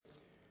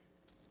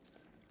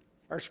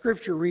Our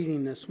scripture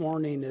reading this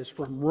morning is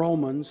from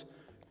Romans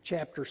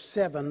chapter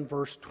 7,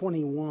 verse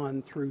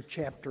 21 through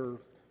chapter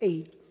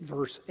 8,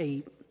 verse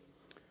 8.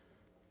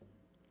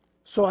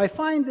 So I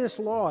find this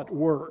law at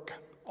work.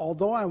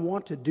 Although I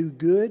want to do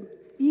good,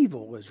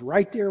 evil is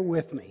right there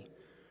with me.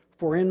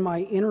 For in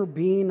my inner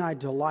being I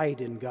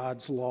delight in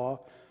God's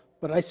law,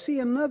 but I see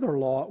another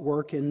law at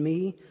work in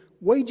me,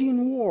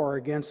 waging war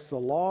against the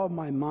law of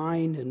my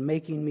mind and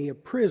making me a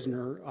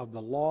prisoner of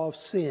the law of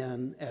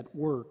sin at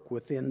work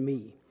within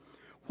me.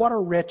 What a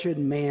wretched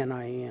man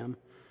I am!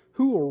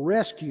 Who will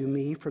rescue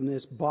me from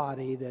this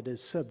body that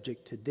is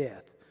subject to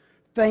death?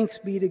 Thanks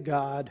be to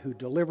God who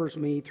delivers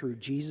me through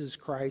Jesus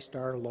Christ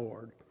our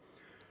Lord.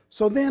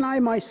 So then I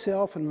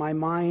myself in my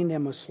mind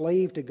am a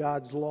slave to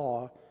God's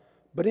law,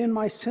 but in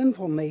my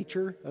sinful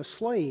nature a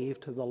slave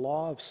to the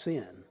law of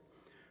sin.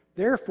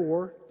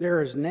 Therefore,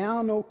 there is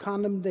now no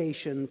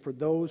condemnation for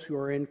those who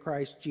are in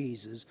Christ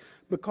Jesus,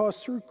 because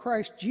through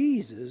Christ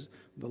Jesus,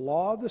 the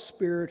law of the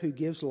Spirit who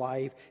gives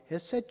life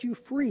has set you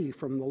free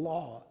from the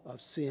law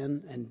of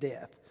sin and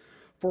death.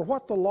 For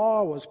what the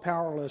law was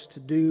powerless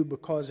to do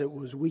because it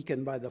was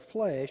weakened by the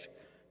flesh,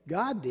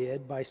 God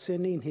did by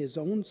sending his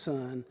own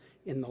Son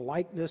in the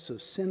likeness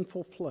of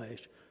sinful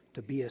flesh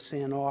to be a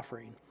sin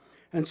offering.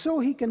 And so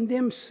he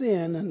condemned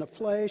sin in the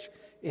flesh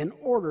in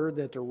order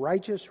that the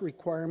righteous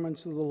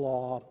requirements of the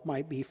law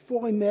might be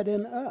fully met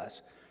in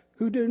us,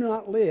 who do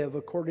not live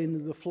according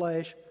to the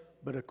flesh,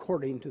 but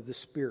according to the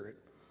Spirit.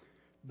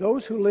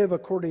 Those who live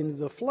according to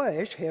the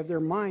flesh have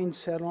their minds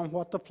set on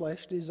what the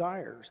flesh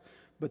desires,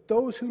 but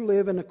those who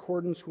live in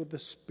accordance with the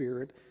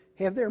Spirit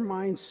have their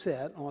minds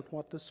set on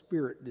what the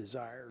Spirit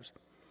desires.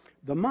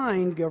 The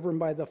mind governed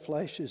by the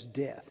flesh is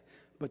death,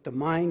 but the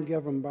mind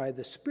governed by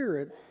the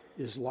Spirit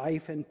is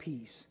life and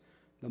peace.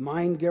 The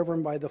mind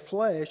governed by the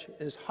flesh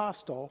is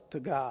hostile to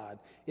God.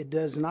 It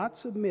does not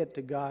submit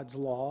to God's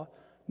law,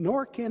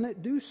 nor can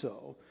it do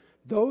so.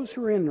 Those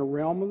who are in the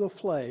realm of the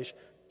flesh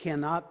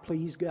cannot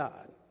please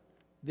God.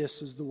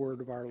 This is the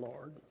word of our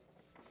Lord.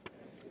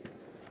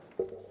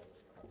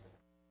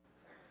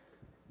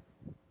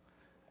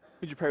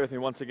 Would you pray with me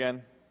once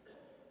again?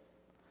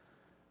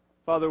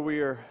 Father,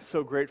 we are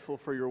so grateful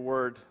for your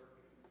word.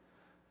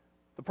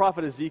 The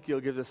prophet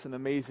Ezekiel gives us an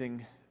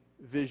amazing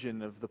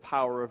vision of the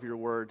power of your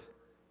word.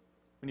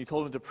 When you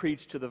told him to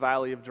preach to the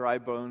valley of dry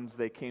bones,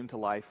 they came to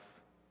life,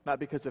 not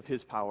because of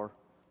his power,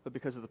 but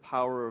because of the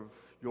power of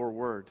your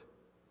word.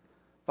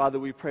 Father,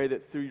 we pray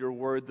that through your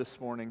word this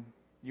morning,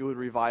 you would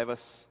revive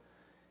us,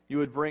 you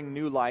would bring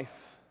new life,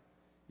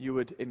 you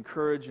would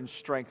encourage and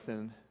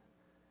strengthen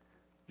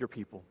your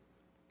people.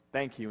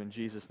 Thank you in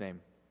Jesus' name.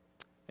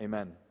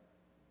 Amen.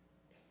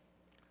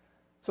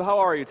 So how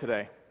are you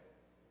today?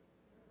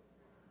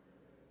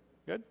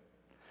 Good?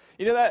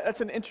 You know, that's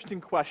an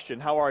interesting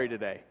question. How are you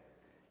today?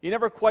 You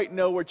never quite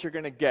know what you're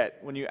going to get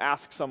when you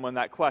ask someone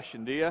that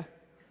question, do you?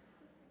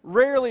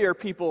 Rarely are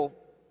people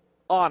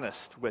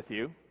honest with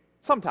you.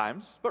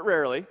 Sometimes, but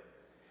rarely.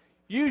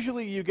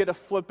 Usually you get a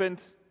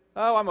flippant,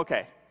 oh, I'm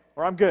okay,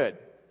 or I'm good.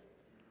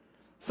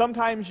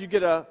 Sometimes you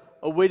get a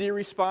witty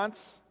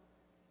response.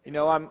 You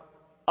know, I'm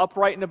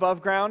upright and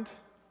above ground,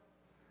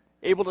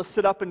 able to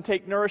sit up and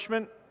take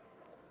nourishment.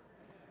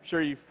 I'm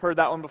sure you've heard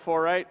that one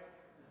before, right?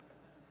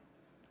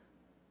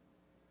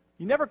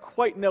 You never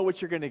quite know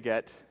what you're going to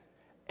get.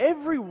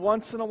 Every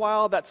once in a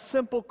while, that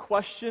simple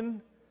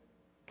question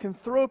can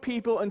throw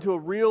people into a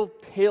real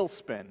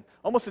tailspin,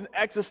 almost an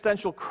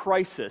existential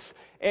crisis.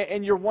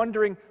 And you're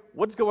wondering,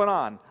 what's going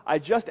on? I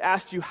just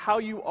asked you how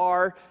you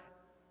are.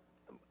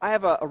 I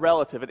have a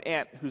relative, an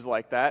aunt, who's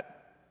like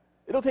that.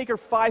 It'll take her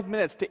 5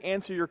 minutes to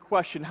answer your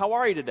question, how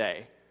are you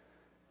today?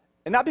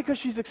 And not because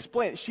she's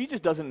explained, she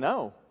just doesn't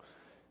know.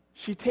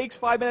 She takes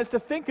 5 minutes to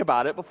think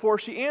about it before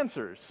she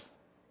answers.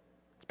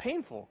 It's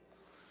painful.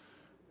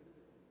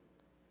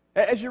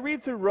 As you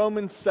read through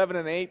Romans 7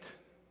 and 8,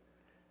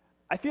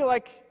 I feel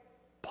like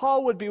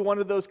Paul would be one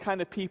of those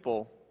kind of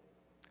people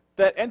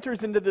that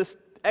enters into this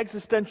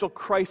existential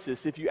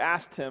crisis if you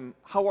asked him,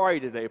 how are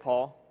you today,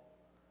 Paul?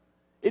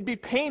 It'd be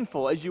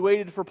painful as you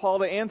waited for Paul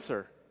to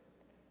answer.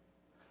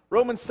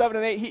 Romans 7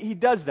 and 8, he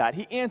does that.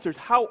 He answers,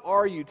 how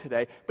are you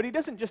today? But he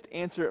doesn't just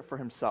answer it for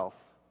himself.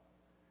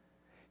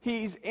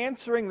 He's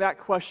answering that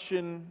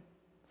question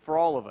for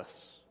all of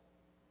us.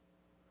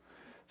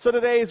 So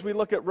today, as we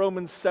look at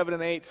Romans 7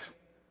 and 8,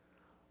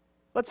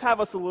 let's have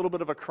us a little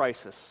bit of a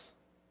crisis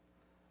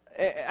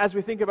as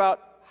we think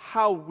about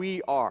how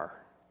we are.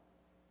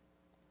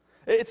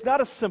 It's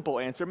not a simple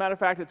answer. Matter of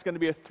fact, it's going to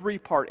be a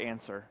three-part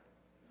answer.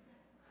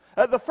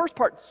 The first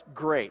part's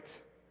great.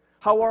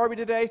 How are we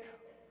today?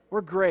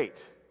 We're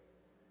great.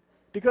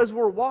 Because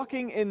we're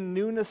walking in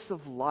newness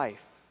of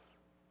life.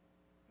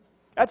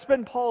 That's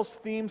been Paul's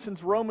theme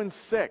since Romans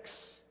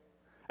 6.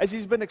 As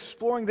he's been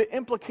exploring the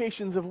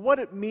implications of what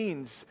it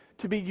means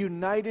to be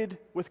united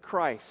with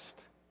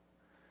Christ.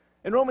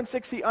 In Romans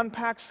 6, he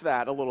unpacks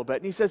that a little bit,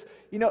 and he says,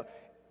 you know,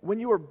 when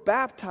you were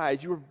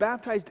baptized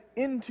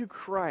into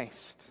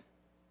Christ,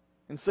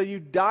 and so you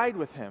died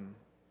with him,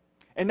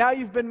 and now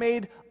you've been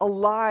made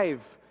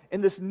alive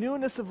in this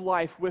newness of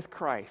life with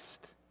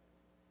Christ.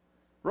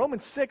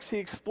 Romans 6, he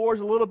explores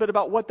a little bit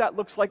about what that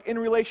looks like in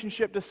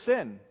relationship to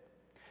sin.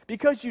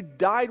 Because you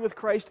died with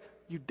Christ,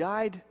 you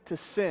died to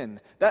sin.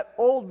 That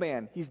old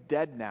man, he's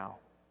dead now.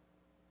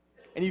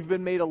 And you've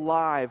been made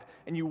alive,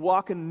 and you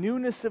walk in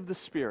newness of the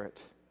Spirit.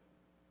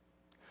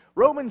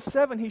 Romans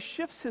 7, he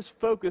shifts his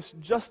focus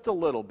just a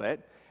little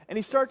bit, and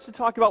he starts to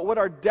talk about what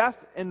our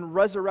death and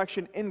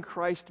resurrection in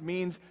Christ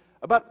means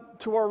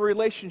to our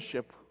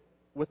relationship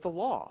with the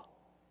law.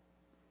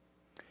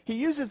 He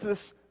uses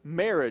this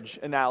marriage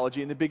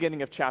analogy in the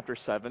beginning of chapter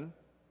 7,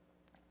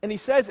 and he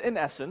says, in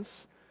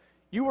essence,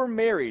 you were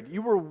married,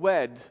 you were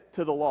wed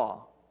to the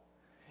law.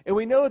 And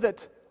we know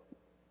that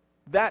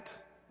that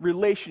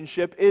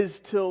relationship is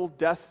till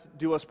death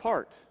do us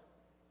part.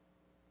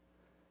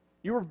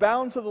 You were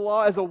bound to the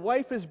law as a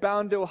wife is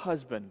bound to a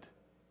husband.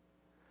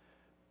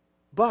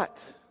 But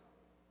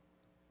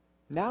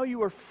now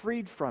you are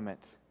freed from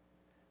it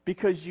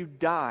because you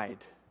died.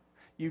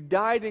 You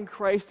died in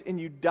Christ and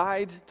you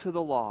died to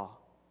the law.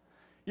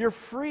 You're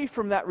free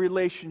from that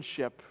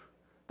relationship,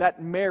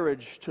 that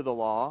marriage to the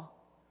law,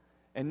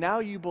 and now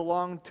you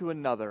belong to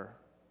another,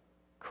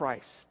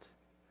 Christ.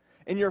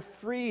 And you're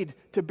freed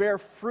to bear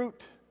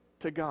fruit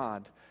to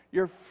God.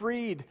 You're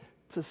freed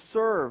to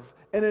serve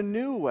in a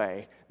new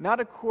way, not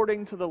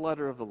according to the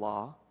letter of the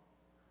law,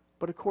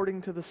 but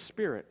according to the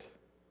Spirit.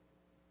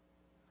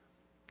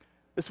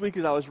 This week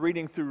as I was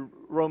reading through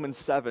Romans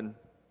 7,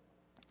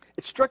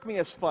 it struck me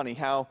as funny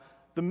how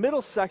the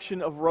middle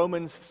section of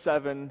Romans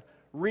 7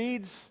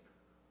 reads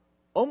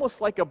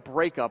almost like a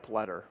breakup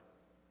letter.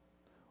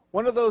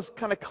 One of those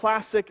kind of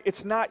classic,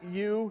 it's not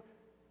you,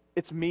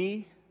 it's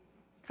me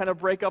kind of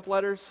breakup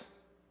letters.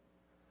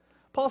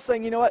 Paul's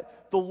saying, you know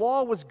what? The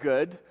law was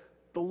good.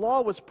 The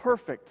law was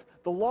perfect.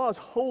 The law is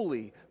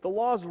holy. The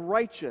law is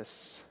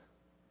righteous.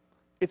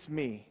 It's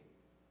me.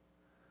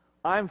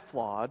 I'm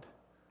flawed.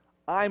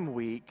 I'm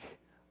weak.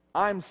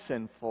 I'm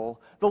sinful.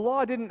 The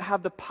law didn't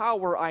have the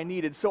power I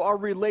needed, so our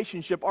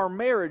relationship, our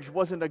marriage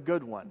wasn't a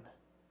good one.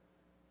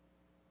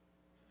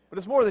 But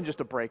it's more than just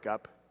a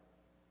breakup.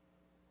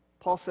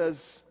 Paul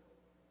says,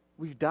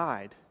 we've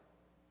died.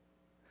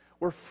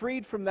 We're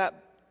freed from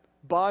that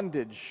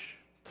bondage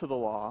to the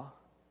law.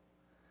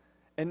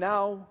 And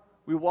now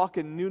we walk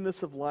in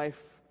newness of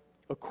life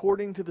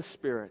according to the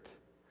Spirit,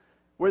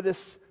 where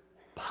this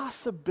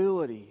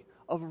possibility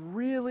of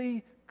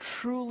really,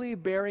 truly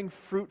bearing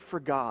fruit for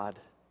God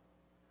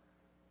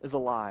is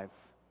alive.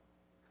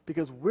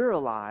 Because we're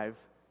alive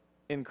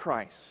in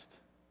Christ.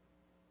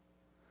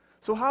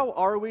 So how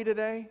are we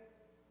today?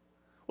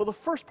 Well, the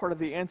first part of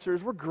the answer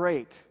is we're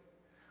great.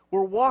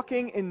 We're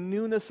walking in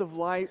newness of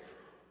life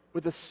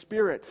with the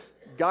Spirit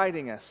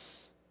guiding us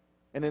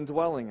and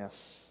indwelling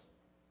us.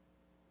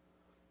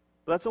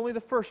 But that's only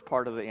the first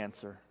part of the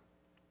answer.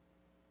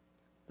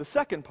 The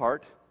second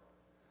part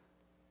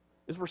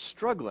is we're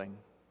struggling.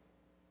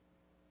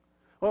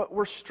 Well,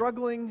 we're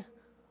struggling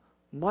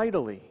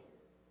mightily.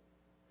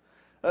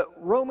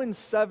 Romans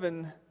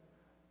 7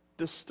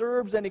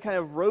 disturbs any kind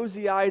of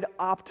rosy-eyed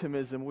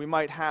optimism we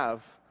might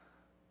have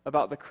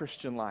about the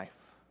Christian life.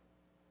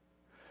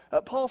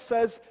 Paul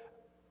says,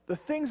 the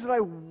things that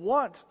I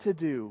want to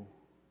do,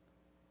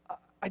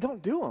 I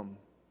don't do them.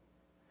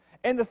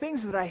 And the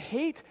things that I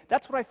hate,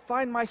 that's what I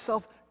find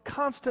myself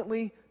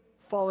constantly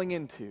falling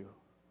into.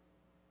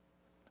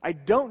 I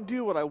don't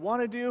do what I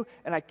want to do,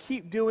 and I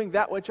keep doing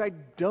that which I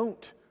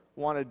don't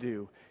want to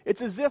do.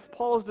 It's as if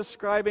Paul is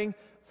describing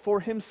for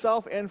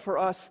himself and for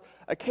us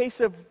a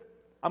case of,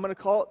 I'm going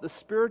to call it the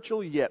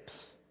spiritual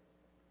yips.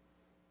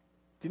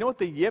 Do you know what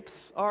the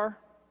yips are?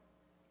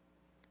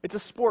 It's a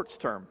sports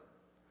term.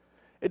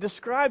 It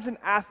describes an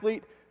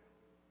athlete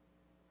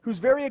who's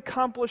very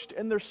accomplished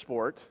in their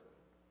sport,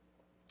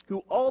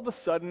 who all of a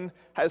sudden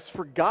has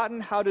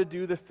forgotten how to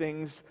do the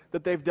things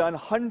that they've done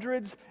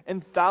hundreds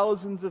and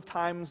thousands of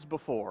times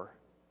before.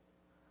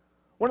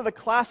 One of the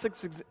classic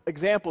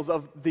examples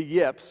of the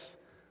yips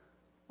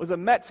was a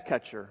Mets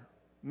catcher,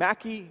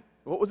 Mackey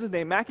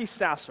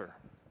Sasser.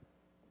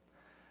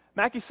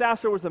 Mackey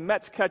Sasser was a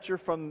Mets catcher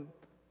from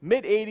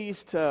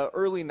mid-'80s to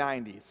early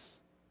 90s.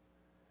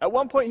 At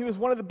one point, he was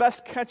one of the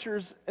best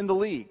catchers in the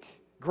league.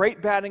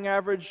 Great batting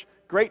average,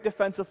 great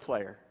defensive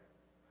player.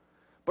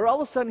 But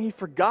all of a sudden, he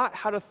forgot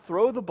how to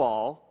throw the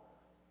ball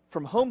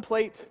from home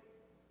plate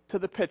to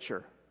the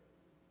pitcher.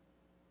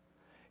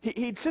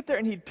 He'd sit there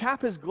and he'd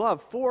tap his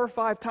glove 4 or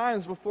 5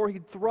 times before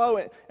he'd throw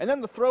it. And then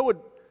the throw it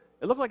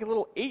looked like a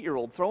little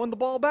 8-year-old throwing the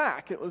ball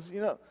back. It was,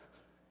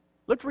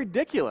 looked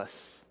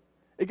ridiculous.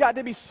 It got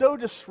to be so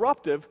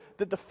disruptive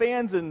that the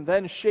fans in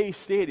then Shea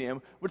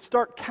Stadium would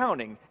start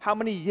counting how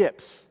many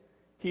yips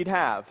he'd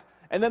have.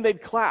 And then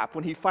they'd clap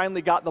when he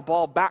finally got the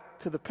ball back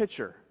to the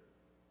pitcher.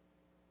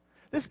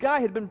 This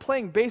guy had been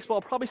playing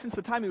baseball probably since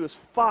the time he was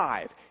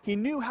 5. He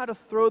knew how to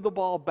throw the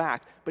ball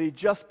back, but he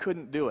just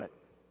couldn't do it.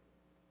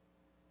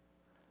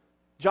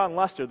 John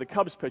Lester, the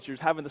Cubs pitcher, is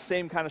having the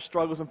same kind of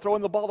struggles and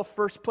throwing the ball to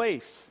first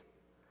place.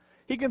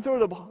 He can throw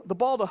the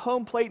ball to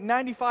home plate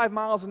 95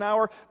 miles an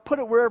hour, put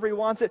it wherever he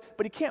wants it,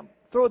 but he can't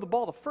throw the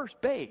ball to first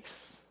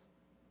base.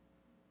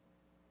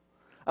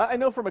 I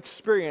know from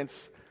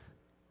experience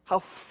how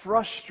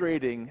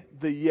frustrating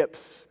the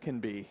yips can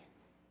be.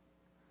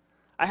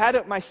 I had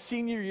it my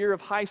senior year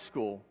of high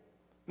school,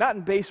 not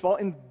in baseball,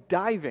 in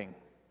diving.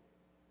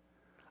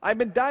 I've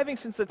been diving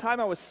since the time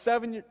I was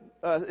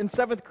in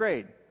seventh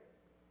grade.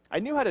 I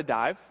knew how to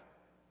dive.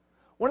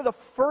 One of the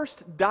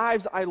first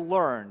dives I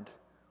learned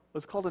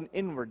was called an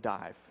inward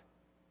dive.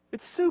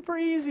 It's super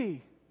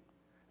easy.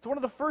 It's one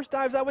of the first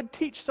dives I would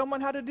teach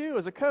someone how to do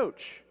as a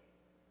coach.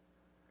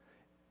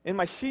 In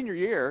my senior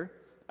year,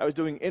 I was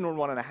doing inward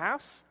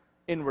 1.5s,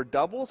 inward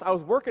doubles. I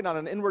was working on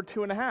an inward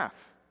 2.5.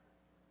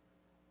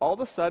 All of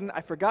a sudden,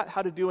 I forgot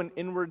how to do an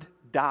inward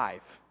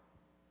dive.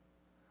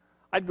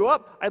 I'd go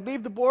up, I'd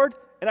leave the board,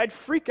 and I'd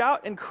freak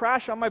out and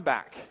crash on my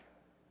back.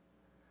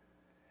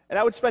 And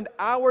I would spend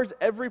hours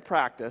every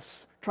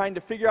practice trying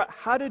to figure out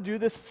how to do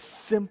this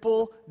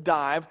simple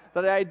dive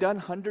that I had done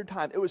 100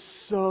 times. It was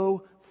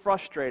so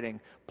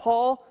frustrating.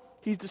 Paul,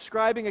 he's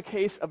describing a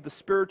case of the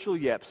spiritual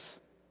yips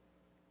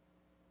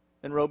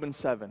in Romans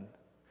 7.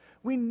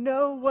 We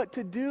know what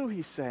to do,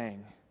 he's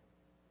saying.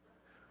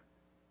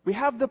 We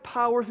have the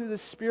power through the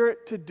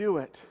Spirit to do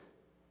it.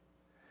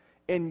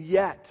 And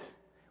yet,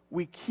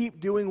 we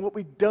keep doing what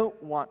we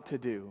don't want to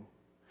do.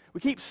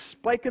 We keep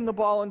spiking the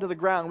ball into the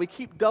ground. We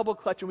keep double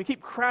clutching. We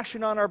keep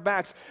crashing on our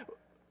backs.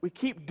 We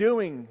keep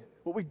doing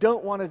what we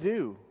don't want to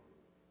do.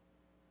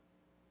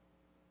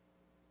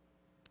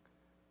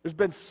 There's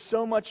been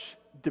so much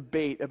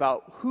debate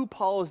about who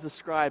Paul is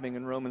describing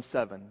in Romans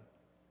 7.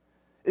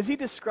 Is he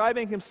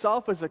describing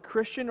himself as a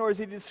Christian, or is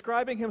he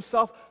describing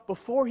himself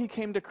before he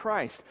came to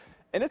Christ?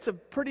 And it's a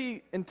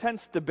pretty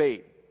intense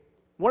debate.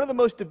 One of the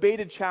most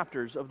debated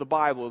chapters of the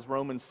Bible is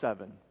Romans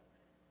 7.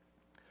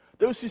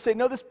 Those who say,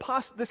 no,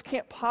 this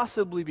can't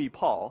possibly be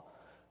Paul,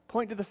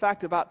 point to the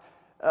fact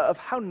of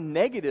how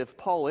negative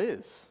Paul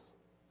is.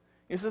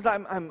 He says,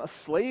 I'm a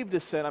slave to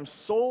sin, I'm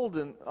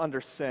sold under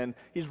sin.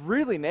 He's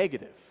really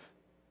negative.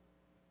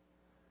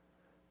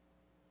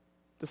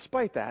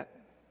 Despite that,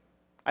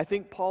 I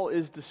think Paul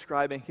is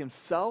describing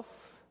himself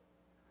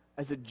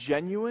as a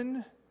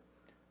genuine,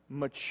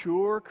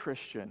 mature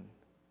Christian.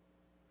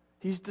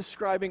 He's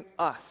describing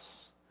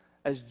us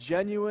as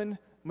genuine,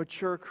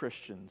 mature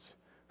Christians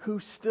who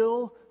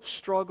still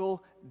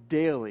struggle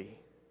daily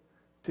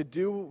to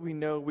do what we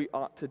know we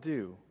ought to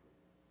do.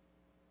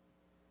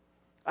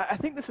 I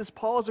think this is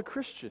Paul as a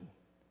Christian,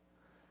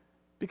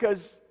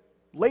 because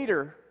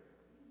later,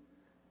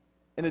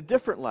 in a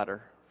different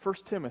letter, 1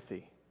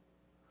 Timothy,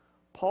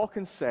 Paul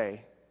can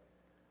say,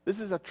 this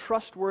is a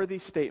trustworthy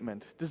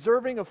statement,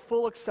 deserving of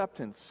full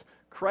acceptance.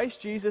 Christ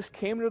Jesus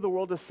came into the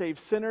world to save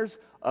sinners,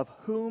 of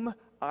whom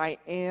I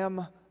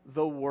am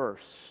the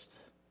worst.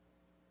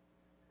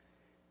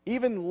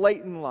 Even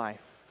late in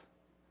life,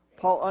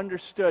 Paul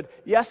understood,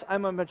 yes,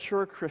 I'm a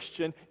mature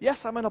Christian.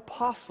 Yes, I'm an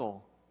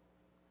apostle.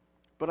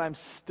 But I'm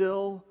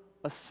still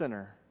a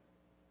sinner.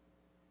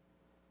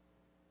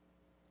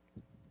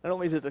 Not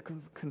only does it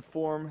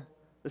conform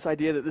this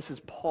idea that this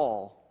is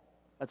Paul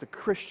as a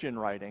Christian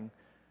writing,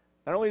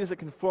 not only does it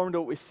conform to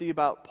what we see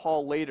about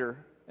Paul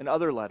later in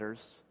other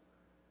letters,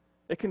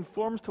 it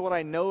conforms to what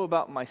I know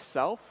about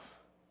myself.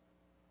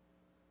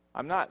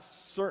 I'm not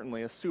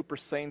certainly a super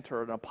saint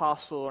or an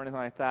apostle or anything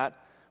like that,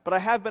 but I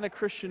have been a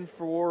Christian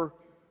for,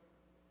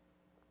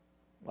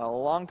 a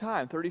long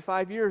time,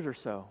 35 years or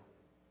so.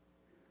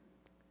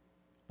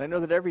 And I know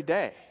that every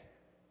day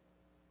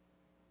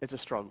it's a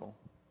struggle.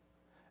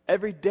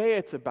 Every day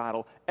it's a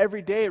battle.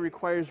 Every day it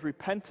requires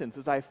repentance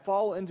as I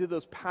fall into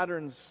those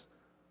patterns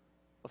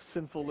of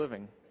sinful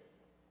living.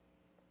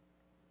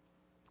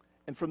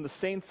 And from the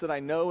saints that I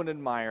know and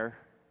admire,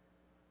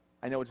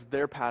 I know it's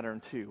their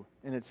pattern too,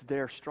 and it's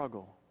their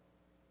struggle.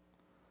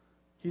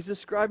 He's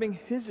describing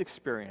his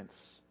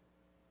experience.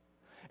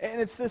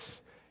 And it's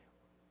this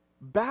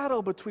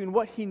battle between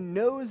what he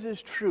knows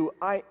is true.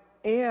 I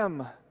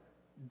am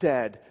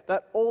dead.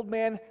 That old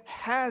man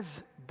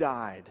has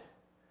died.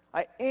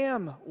 I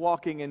am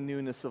walking in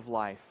newness of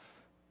life.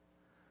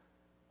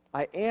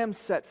 I am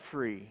set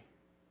free.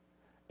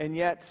 And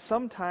yet,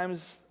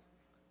 sometimes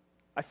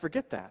I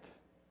forget that.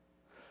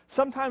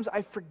 Sometimes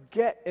I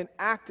forget and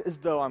act as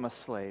though I'm a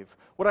slave.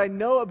 What I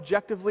know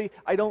objectively,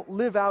 I don't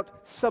live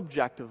out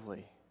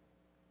subjectively.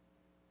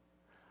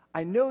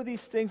 I know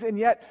these things, and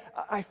yet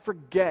I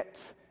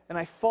forget, and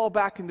I fall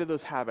back into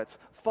those habits,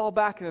 fall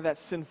back into that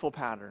sinful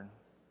pattern.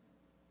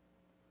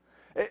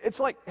 It's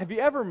like, have you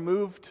ever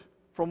moved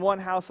from one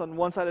house on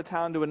one side of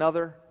town to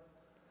another,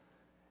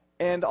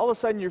 and all of a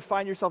sudden you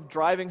find yourself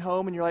driving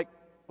home, and you're like,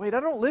 wait,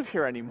 I don't live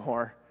here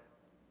anymore.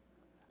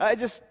 I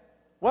just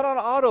went on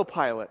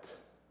autopilot.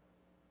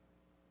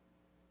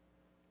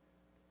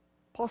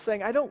 Paul's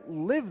saying, I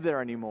don't live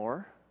there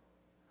anymore.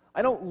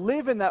 I don't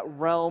live in that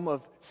realm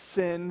of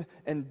sin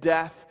and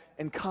death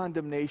and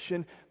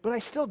condemnation, but I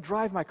still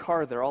drive my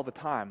car there all the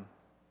time.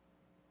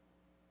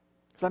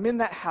 Because I'm in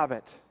that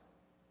habit.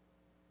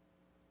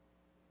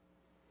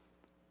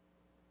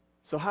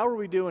 So how are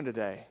we doing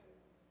today?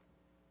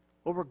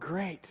 Well, we're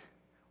great.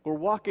 We're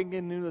walking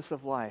in newness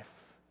of life.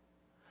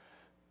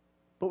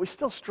 But we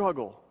still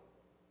struggle.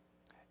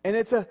 And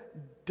it's a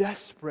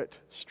desperate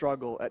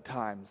struggle at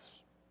times.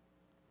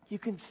 You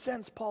can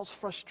sense Paul's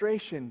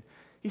frustration.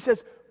 He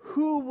says,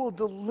 "Who will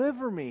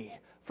deliver me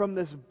from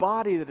this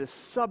body that is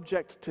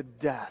subject to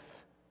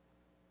death?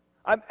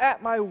 I'm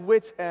at my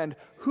wit's end.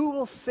 Who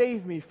will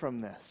save me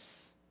from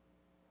this?"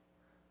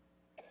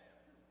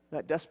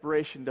 That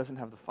desperation doesn't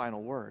have the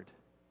final word.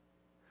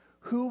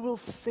 Who will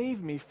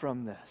save me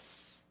from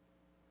this?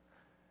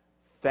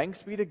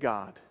 Thanks be to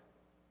God,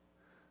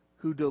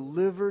 who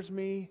delivers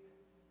me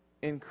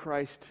in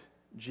Christ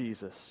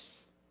Jesus.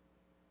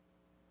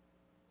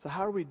 So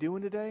how are we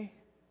doing today?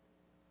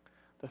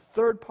 The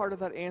third part of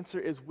that answer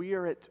is we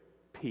are at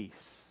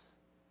peace.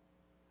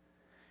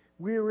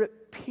 We are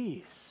at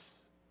peace.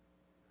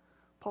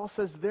 Paul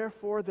says,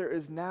 "Therefore there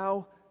is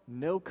now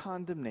no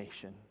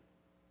condemnation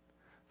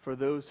for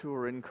those who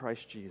are in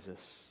Christ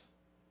Jesus."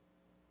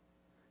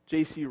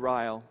 J.C.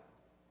 Ryle,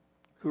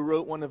 who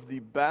wrote one of the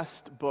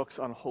best books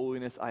on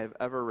holiness I have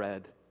ever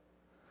read,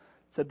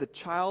 said the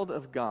child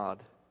of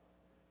God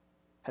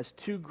has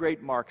two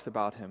great marks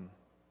about him.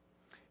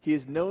 He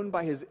is known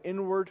by his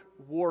inward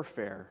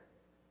warfare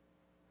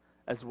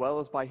as well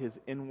as by his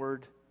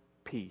inward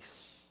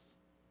peace.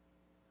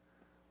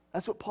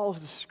 That's what Paul is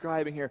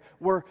describing here.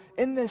 We're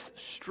in this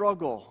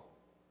struggle,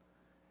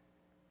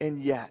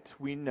 and yet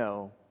we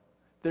know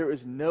there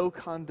is no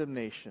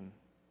condemnation.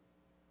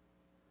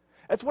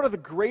 That's one of the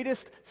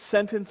greatest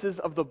sentences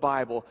of the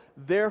Bible.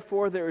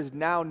 Therefore, there is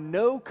now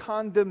no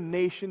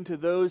condemnation to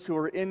those who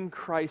are in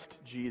Christ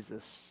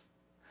Jesus.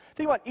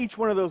 Think about each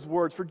one of those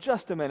words for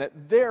just a minute.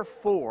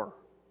 Therefore.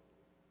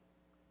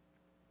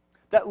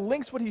 That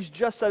links what he's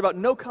just said about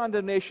no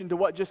condemnation to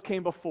what just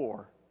came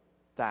before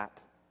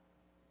that.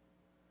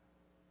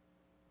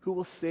 Who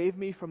will save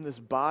me from this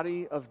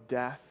body of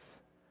death?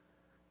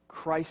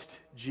 Christ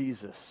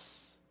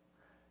Jesus.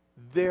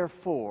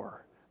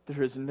 Therefore,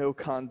 there is no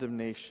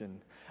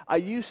condemnation. I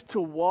used to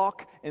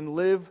walk and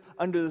live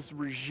under this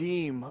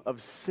regime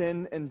of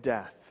sin and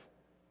death.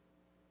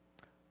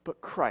 But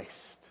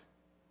Christ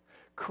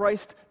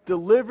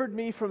delivered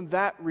me from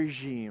that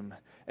regime,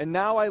 and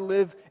now I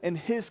live in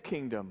His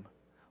kingdom,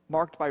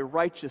 marked by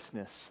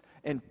righteousness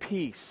and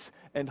peace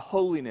and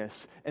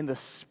holiness and the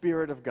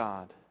Spirit of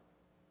God.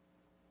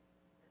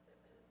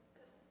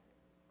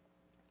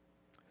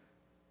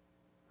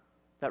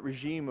 That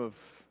regime of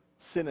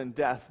sin and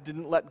death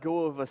didn't let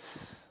go of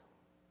us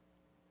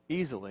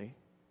easily.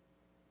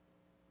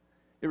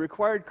 It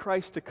required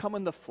Christ to come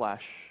in the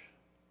flesh,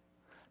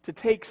 to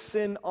take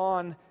sin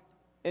on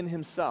in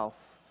Himself,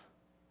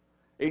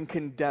 and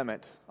condemn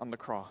it on the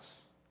cross.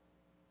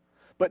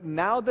 But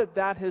now that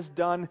that has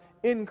done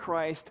in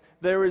Christ,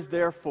 there is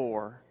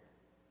therefore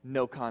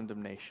no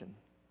condemnation.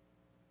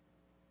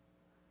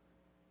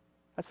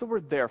 That's the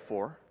word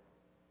therefore.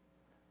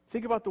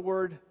 Think about the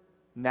word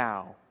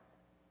now.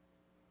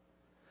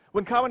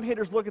 When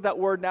commentators look at that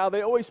word now,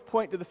 they always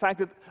point to the fact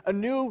that a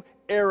new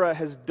era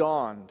has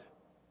dawned.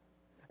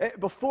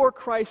 Before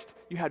Christ,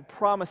 you had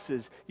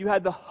promises, you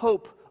had the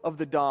hope of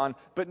the dawn,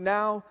 but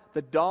now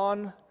the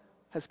dawn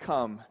has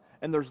come,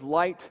 and there's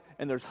light,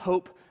 and there's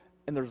hope,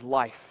 and there's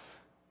life.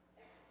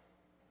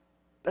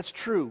 That's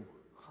true.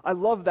 I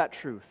love that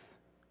truth.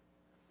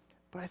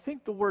 But I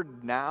think the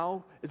word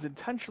now is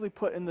intentionally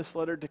put in this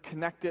letter to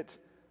connect it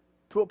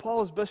to what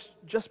Paul has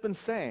just been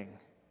saying.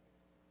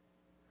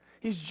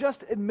 He's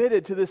just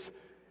admitted to this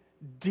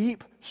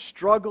deep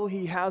struggle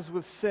he has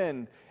with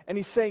sin, and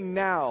he's saying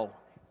now,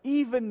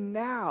 even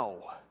now,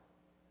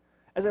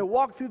 as I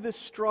walk through this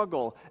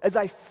struggle, as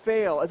I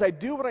fail, as I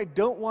do what I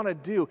don't want to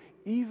do,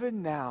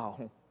 even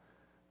now,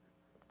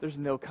 there's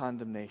no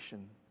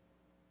condemnation.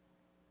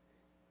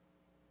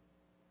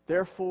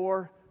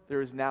 Therefore,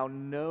 there is now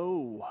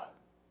no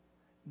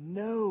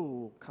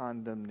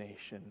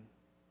condemnation.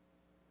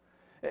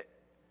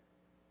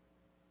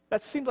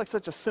 That seems like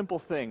such a simple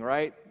thing,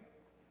 right?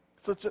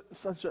 Such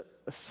a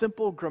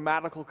simple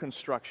grammatical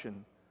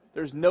construction.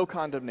 There's no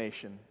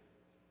condemnation.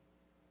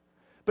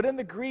 But in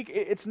the Greek,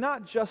 it's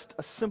not just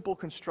a simple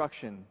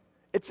construction.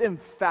 It's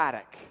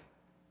emphatic.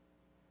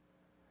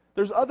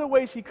 There's other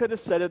ways he could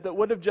have said it that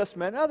would have just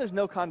meant, there's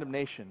no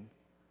condemnation.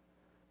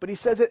 But he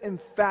says it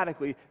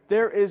emphatically.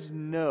 There is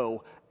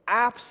no,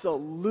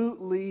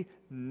 absolutely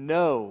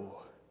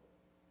no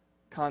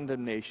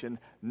condemnation.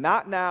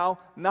 Not now,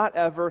 not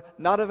ever,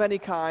 not of any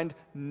kind.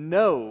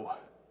 No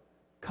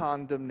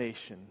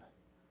condemnation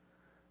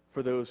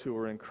for those who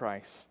are in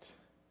Christ.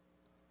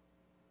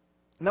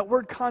 And that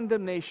word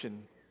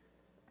condemnation,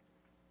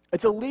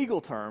 it's a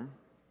legal term.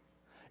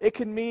 It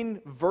can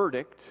mean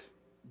verdict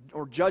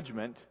or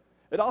judgment.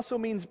 It also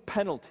means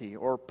penalty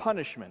or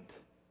punishment.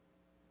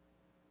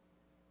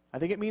 I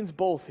think it means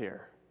both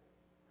here.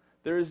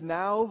 There is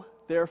now,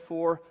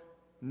 therefore,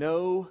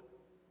 no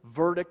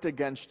verdict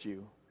against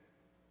you.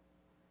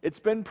 It's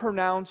been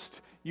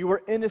pronounced, you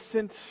are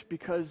innocent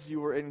because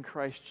you are in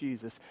Christ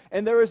Jesus.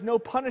 And there is no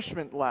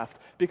punishment left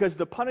because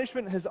the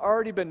punishment has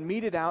already been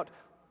meted out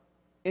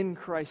in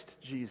Christ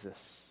Jesus.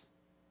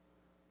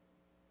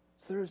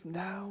 So there is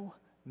now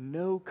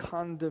no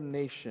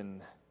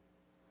condemnation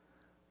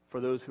for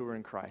those who are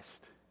in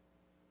Christ.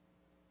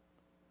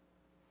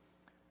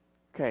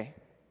 Okay.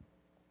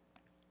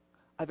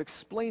 I've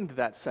explained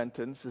that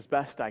sentence as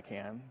best I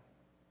can.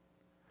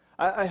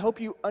 I hope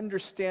you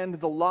understand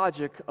the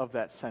logic of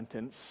that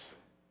sentence.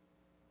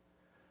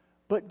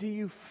 But do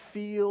you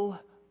feel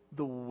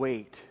the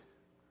weight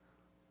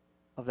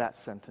of that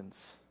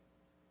sentence?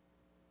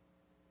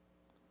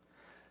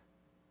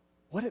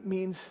 What it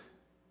means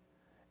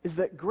is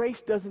that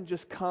grace doesn't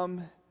just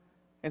come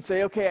and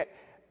say, okay,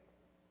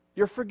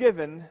 you're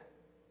forgiven,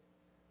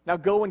 now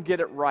go and get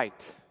it right.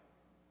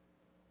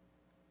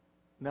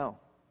 No.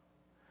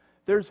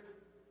 There's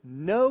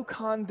no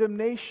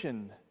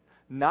condemnation,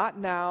 not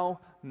now,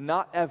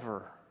 not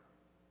ever.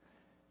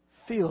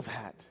 Feel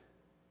that.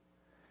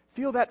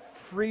 Feel that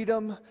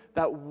freedom,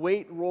 that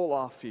weight roll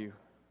off you.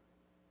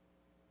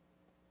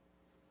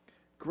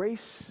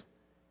 Grace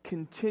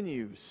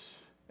continues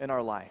in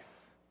our life.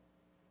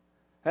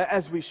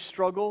 As we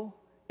struggle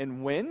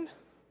and win,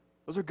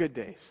 those are good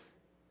days.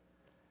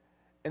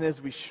 And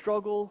as we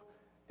struggle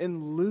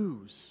and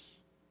lose,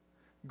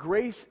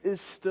 grace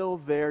is still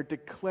there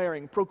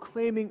declaring,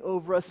 proclaiming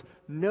over us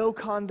no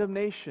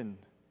condemnation.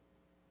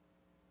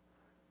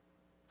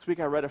 This week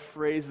I read a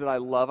phrase that I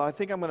love. I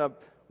think I'm going to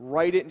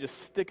write it and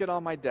just stick it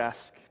on my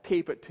desk,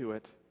 tape it to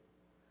it.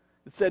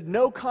 It said,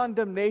 "No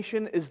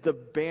condemnation is the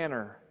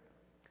banner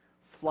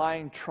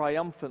flying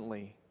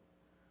triumphantly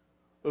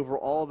over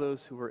all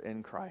those who are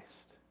in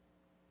Christ."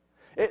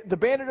 The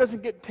banner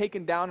doesn't get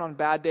taken down on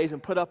bad days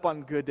and put up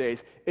on good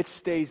days. It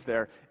stays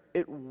there.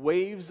 It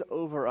waves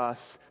over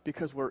us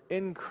because we're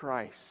in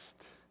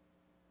Christ.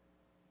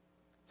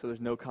 So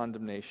there's no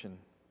condemnation.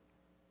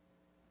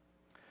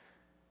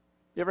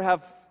 You ever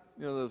have,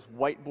 those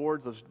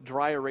whiteboards, those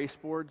dry erase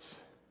boards?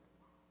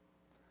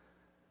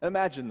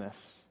 Imagine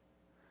this.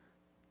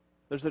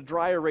 There's a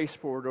dry erase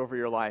board over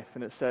your life,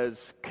 and it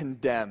says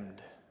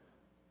condemned,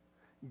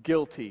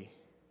 guilty,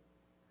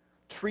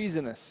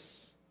 treasonous,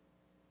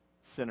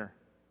 sinner.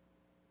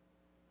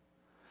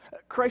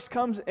 Christ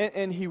comes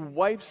and he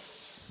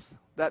wipes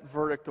that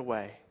verdict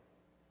away.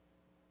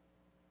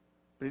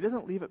 But he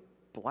doesn't leave it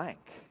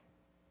blank.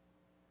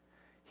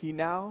 He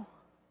now,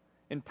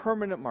 in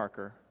permanent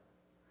marker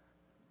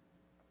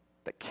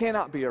that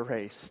cannot be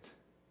erased,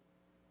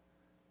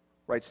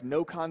 writes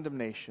no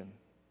condemnation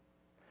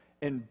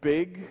in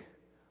big,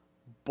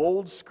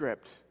 bold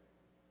script.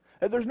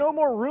 And there's no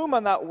more room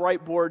on that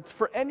whiteboard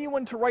for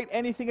anyone to write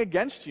anything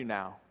against you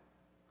now.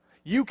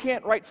 You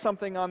can't write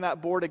something on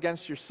that board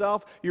against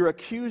yourself. Your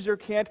accuser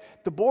can't.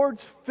 The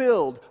board's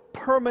filled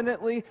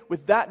permanently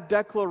with that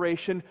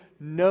declaration,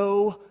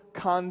 no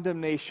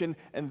condemnation.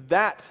 And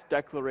that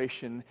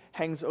declaration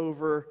hangs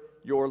over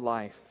your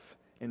life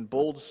in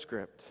bold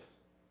script.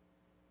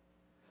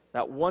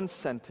 That one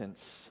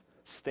sentence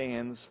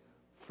stands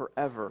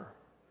forever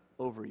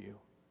over you.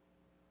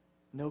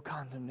 No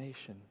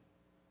condemnation.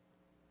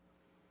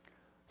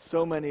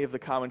 So many of the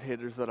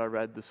commentators that I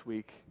read this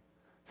week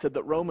said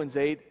that Romans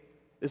 8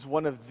 is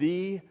one of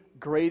the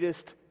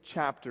greatest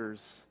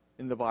chapters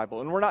in the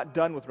Bible. And we're not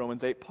done with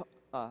Romans 8.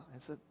 I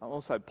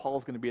almost said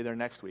Paul's going to be there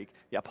next week.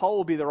 Yeah, Paul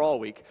will be there all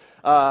week.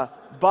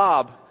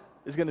 Bob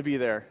is going to be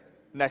there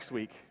next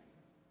week.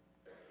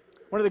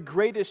 One of the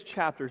greatest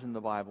chapters in the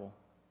Bible.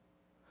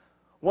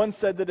 One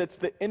said that it's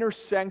the inner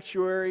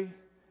sanctuary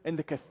and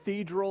the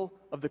cathedral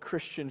of the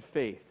Christian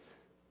faith.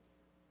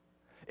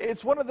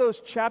 It's one of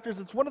those chapters,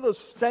 it's one of those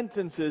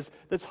sentences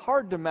that's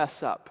hard to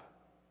mess up.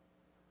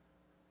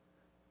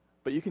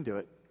 But you can do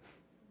it.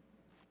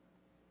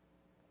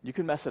 You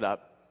can mess it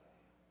up.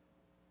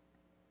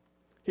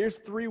 Here's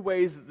 3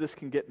 ways that this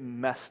can get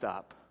messed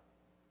up.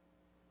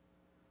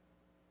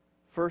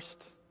 First,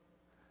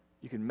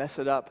 you can mess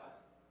it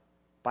up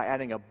by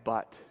adding a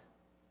but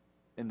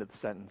into the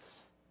sentence.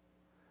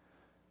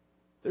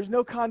 There's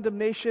no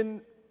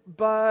condemnation,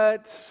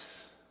 but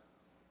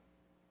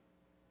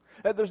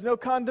there's no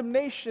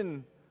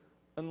condemnation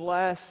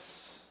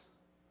unless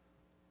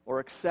or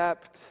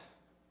except.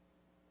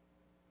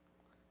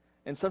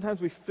 And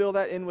sometimes we fill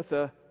that in with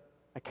a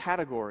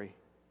category.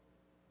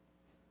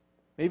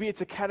 Maybe it's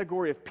a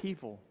category of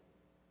people.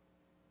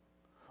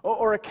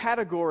 Or a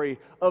category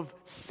of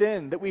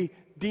sin that we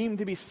deem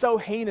to be so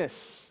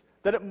heinous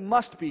that it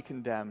must be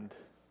condemned.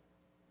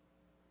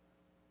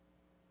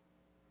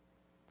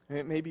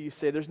 And maybe you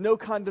say, there's no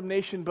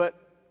condemnation, but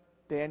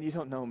Dan, you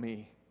don't know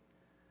me.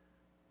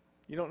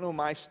 You don't know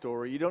my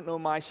story. You don't know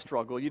my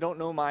struggle. You don't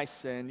know my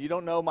sin. You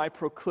don't know my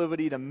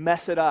proclivity to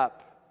mess it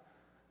up.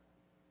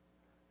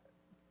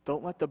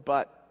 Don't let the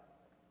but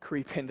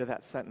creep into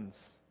that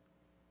sentence.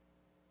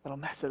 That'll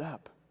mess it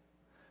up.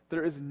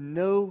 There is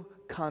no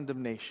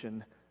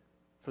condemnation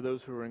for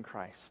those who are in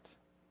Christ.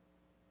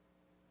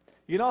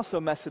 You can also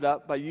mess it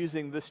up by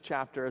using this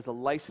chapter as a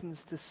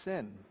license to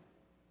sin.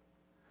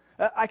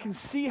 I can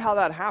see how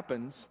that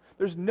happens.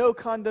 There's no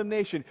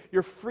condemnation.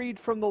 You're freed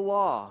from the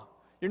law.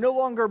 You're no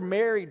longer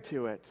married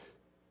to it.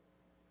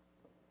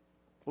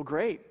 Well,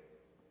 great.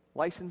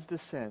 License to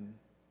sin.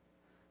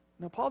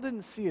 No, Paul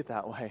didn't see it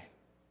that way.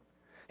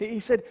 He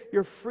said,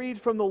 you're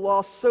freed from the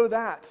law so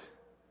that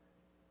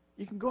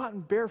you can go out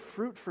and bear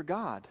fruit for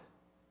God.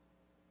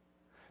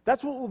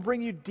 That's what will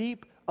bring you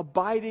deep,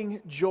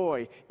 abiding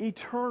joy,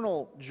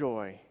 eternal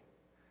joy.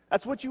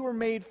 That's what you were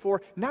made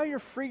for. Now you're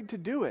freed to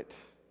do it.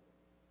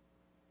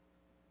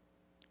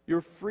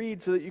 You're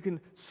freed so that you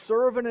can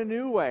serve in a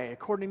new way,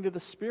 according to the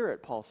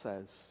Spirit, Paul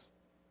says.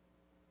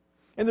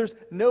 And there's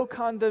no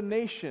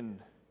condemnation,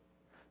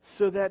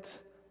 so that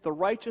the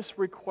righteous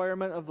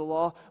requirement of the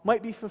law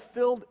might be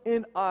fulfilled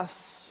in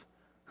us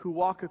who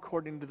walk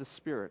according to the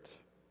Spirit.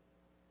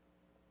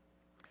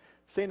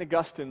 St.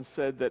 Augustine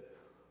said that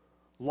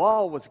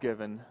law was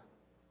given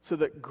so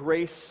that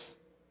grace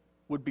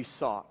would be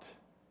sought.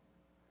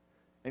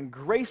 And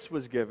grace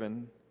was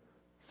given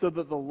so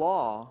that the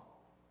law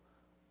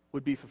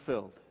would be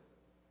fulfilled.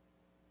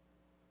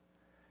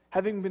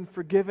 Having been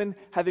forgiven,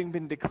 having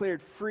been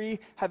declared free,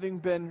 having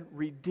been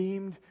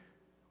redeemed,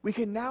 we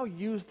can now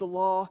use the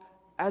law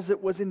as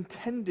it was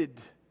intended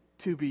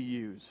to be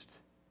used.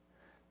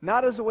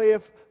 Not as a way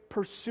of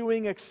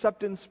pursuing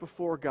acceptance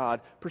before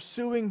God,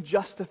 pursuing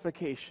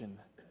justification,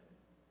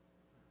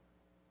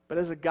 but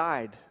as a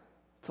guide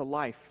to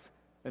life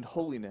and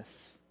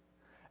holiness,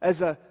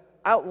 as an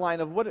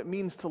outline of what it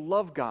means to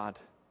love God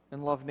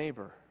and love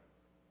neighbor.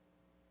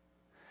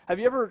 Have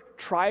you ever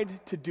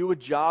tried to do a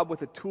job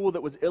with a tool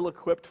that was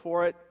ill-equipped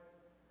for it?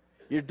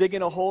 You're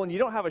digging a hole and you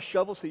don't have a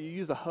shovel, so you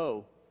use a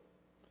hoe.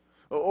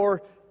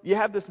 Or you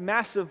have this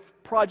massive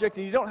project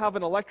and you don't have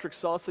an electric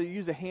saw, so you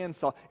use a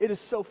handsaw. It is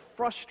so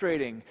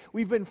frustrating.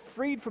 We've been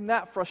freed from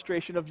that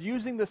frustration of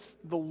using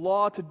the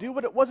law to do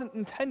what it wasn't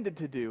intended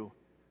to do.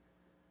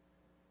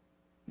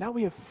 Now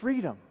we have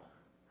freedom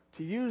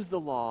to use the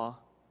law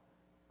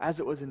as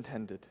it was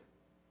intended.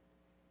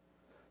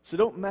 So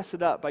don't mess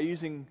it up by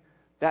using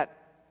that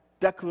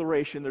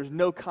declaration, there's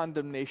no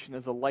condemnation,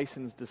 as a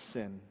license to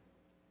sin.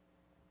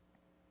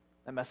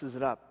 That messes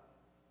it up.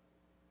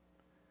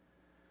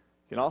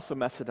 You can also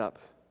mess it up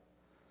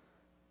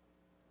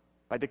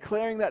by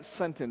declaring that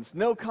sentence,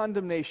 no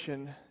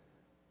condemnation,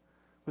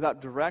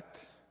 without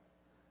direct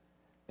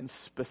and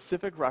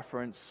specific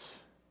reference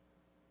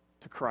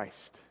to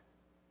Christ.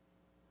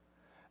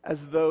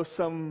 As though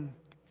some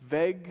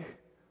vague,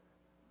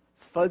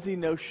 fuzzy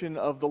notion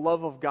of the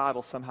love of God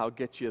will somehow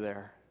get you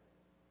there.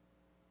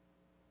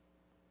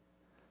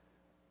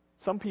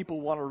 Some people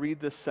want to read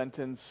this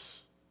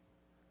sentence,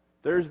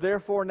 there's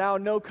therefore now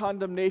no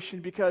condemnation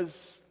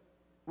because,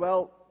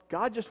 well,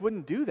 God just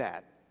wouldn't do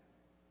that.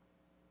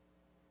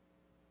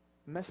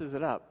 It messes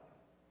it up.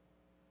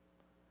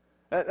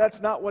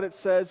 That's not what it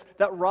says.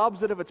 That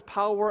robs it of its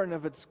power and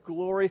of its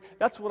glory.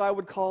 That's what I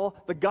would call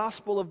the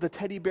gospel of the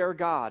teddy bear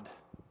God.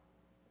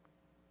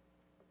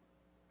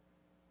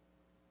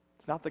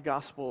 It's not the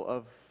gospel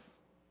of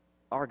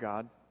our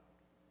God.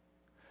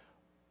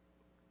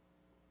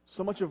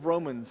 So much of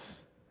Romans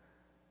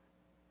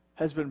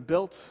has been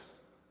built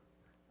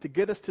to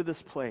get us to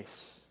this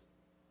place,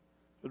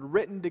 but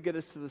written to get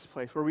us to this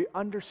place where we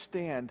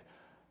understand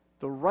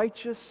the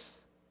righteous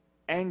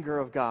anger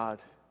of God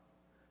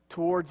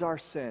towards our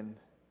sin.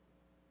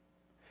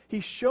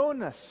 He's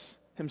shown us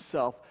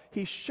himself.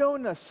 He's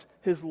shown us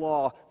his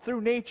law through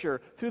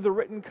nature, through the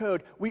written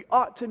code. We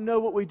ought to know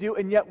what we do,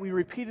 and yet we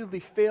repeatedly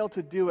fail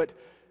to do it,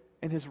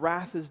 and his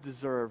wrath is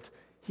deserved.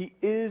 He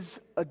is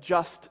a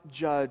just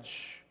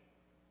judge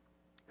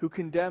who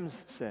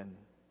condemns sin.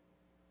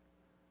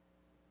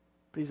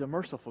 But he's a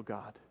merciful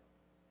God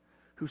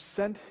who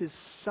sent his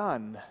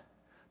Son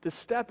to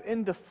step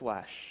into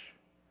flesh,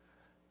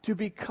 to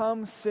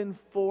become sin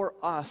for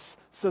us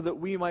so that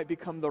we might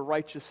become the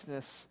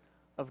righteousness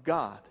of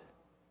God.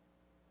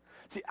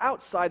 See,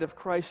 outside of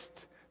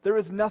Christ, there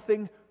is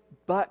nothing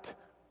but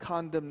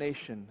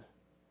condemnation.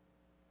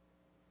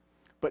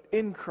 But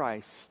in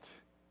Christ,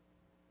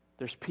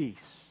 there's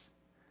peace.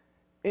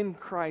 In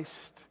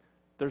Christ,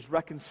 there's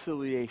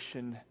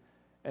reconciliation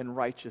and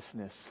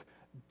righteousness.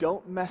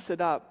 Don't mess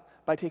it up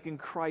by taking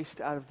Christ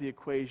out of the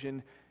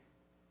equation.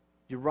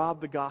 You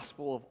rob the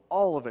gospel of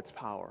all of its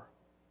power,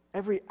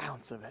 every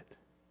ounce of it.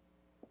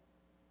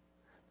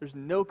 There's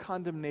no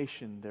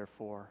condemnation,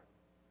 therefore,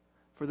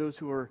 for those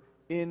who are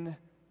in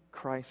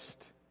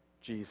Christ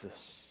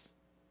Jesus.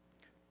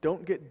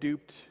 Don't get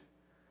duped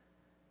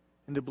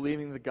into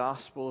believing the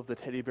gospel of the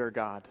teddy bear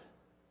God.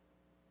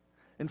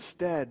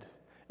 Instead,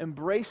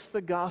 embrace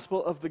the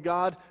gospel of the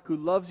God who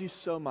loves you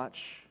so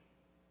much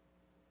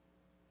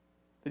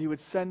that he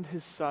would send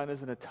his Son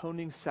as an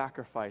atoning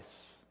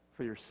sacrifice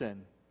for your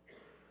sin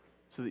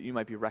so that you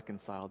might be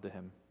reconciled to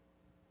him.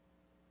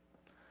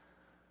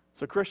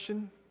 So,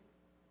 Christian,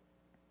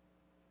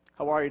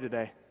 how are you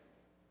today?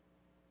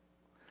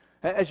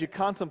 As you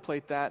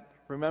contemplate that,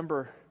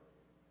 remember,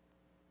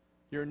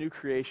 you're a new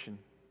creation.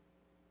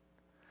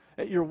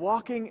 You're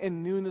walking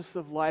in newness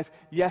of life.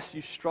 Yes,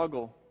 you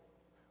struggle.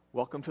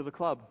 Welcome to the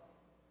club.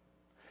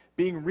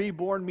 Being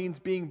reborn means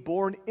being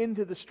born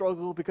into the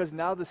struggle because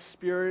now the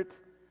Spirit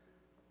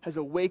has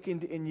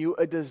awakened in you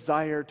a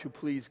desire to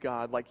please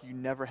God like you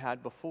never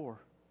had before.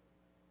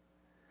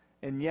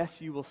 And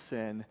yes, you will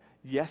sin.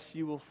 Yes,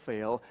 you will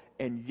fail.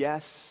 And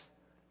yes,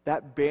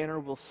 that banner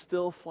will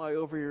still fly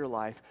over your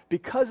life.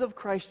 Because of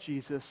Christ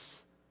Jesus,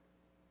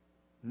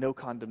 no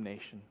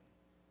condemnation.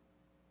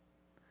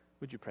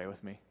 Would you pray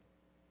with me?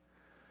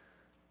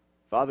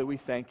 Father, we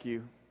thank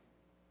you.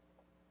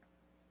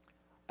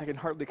 I can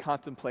hardly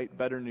contemplate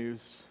better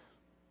news,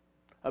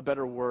 a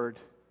better word,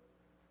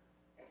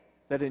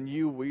 that in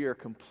you we are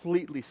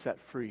completely set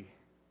free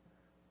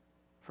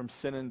from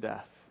sin and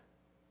death.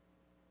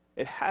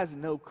 It has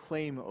no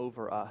claim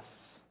over us.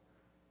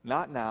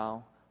 Not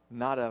now,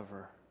 not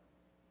ever.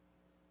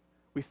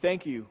 We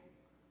thank you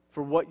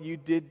for what you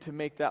did to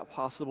make that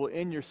possible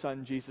in your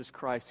Son, Jesus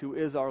Christ, who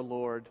is our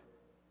Lord.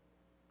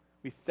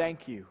 We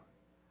thank you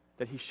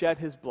that he shed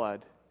his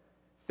blood.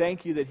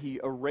 Thank you that he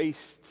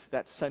erased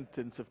that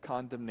sentence of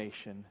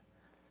condemnation.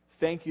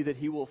 Thank you that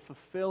he will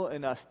fulfill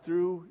in us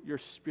through your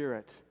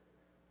Spirit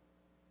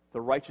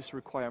the righteous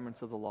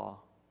requirements of the law.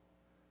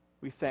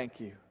 We thank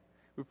you.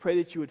 We pray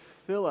that you would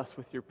fill us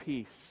with your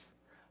peace.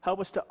 Help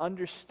us to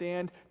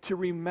understand, to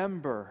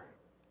remember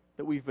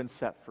that we've been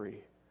set free,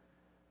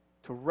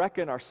 to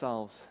reckon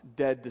ourselves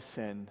dead to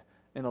sin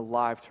and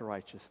alive to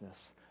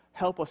righteousness.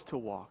 Help us to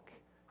walk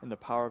in the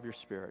power of your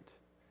Spirit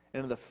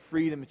and in the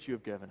freedom that you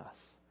have given us.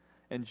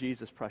 In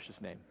Jesus'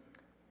 precious name,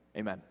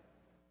 amen.